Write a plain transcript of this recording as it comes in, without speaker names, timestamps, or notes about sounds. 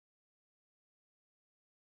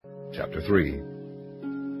Chapter 3.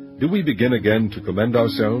 Do we begin again to commend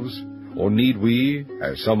ourselves? Or need we,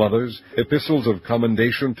 as some others, epistles of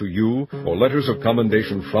commendation to you, or letters of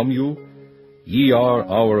commendation from you? Ye are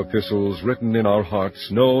our epistles, written in our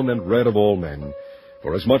hearts, known and read of all men.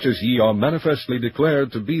 Forasmuch as ye are manifestly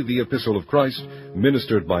declared to be the epistle of Christ,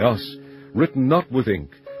 ministered by us, written not with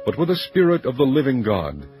ink, but with the Spirit of the living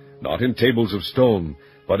God, not in tables of stone,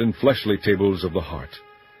 but in fleshly tables of the heart.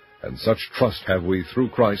 And such trust have we through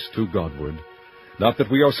Christ to Godward. Not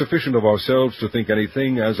that we are sufficient of ourselves to think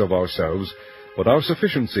anything as of ourselves, but our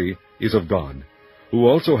sufficiency is of God, who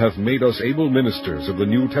also hath made us able ministers of the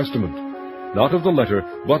New Testament, not of the letter,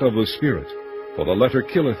 but of the Spirit. For the letter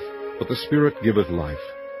killeth, but the Spirit giveth life.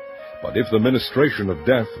 But if the ministration of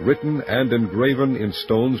death, written and engraven in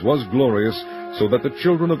stones, was glorious, so that the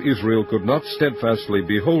children of Israel could not steadfastly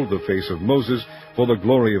behold the face of Moses for the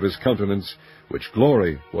glory of his countenance, which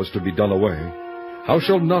glory was to be done away, how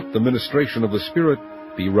shall not the ministration of the Spirit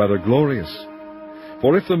be rather glorious?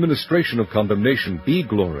 For if the ministration of condemnation be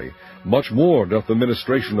glory, much more doth the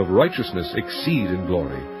ministration of righteousness exceed in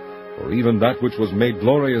glory. For even that which was made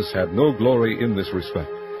glorious had no glory in this respect,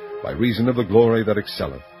 by reason of the glory that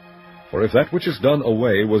excelleth. For if that which is done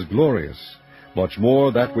away was glorious, much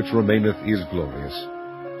more that which remaineth is glorious.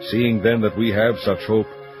 Seeing then that we have such hope,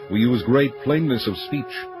 we use great plainness of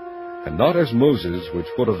speech, and not as Moses, which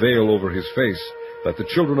put a veil over his face, that the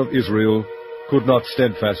children of Israel could not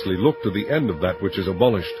steadfastly look to the end of that which is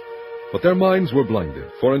abolished. But their minds were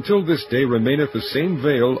blinded, for until this day remaineth the same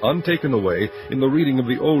veil untaken away in the reading of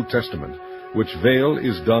the Old Testament, which veil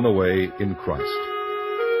is done away in Christ.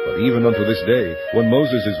 But even unto this day, when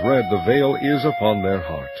Moses is read, the veil is upon their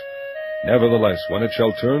heart. Nevertheless, when it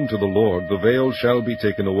shall turn to the Lord, the veil shall be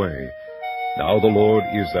taken away. Now the Lord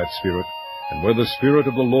is that Spirit, and where the Spirit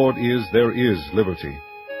of the Lord is, there is liberty.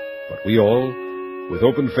 But we all, with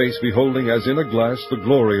open face beholding as in a glass the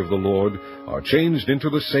glory of the Lord, are changed into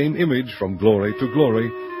the same image from glory to glory,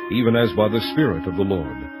 even as by the Spirit of the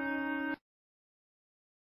Lord.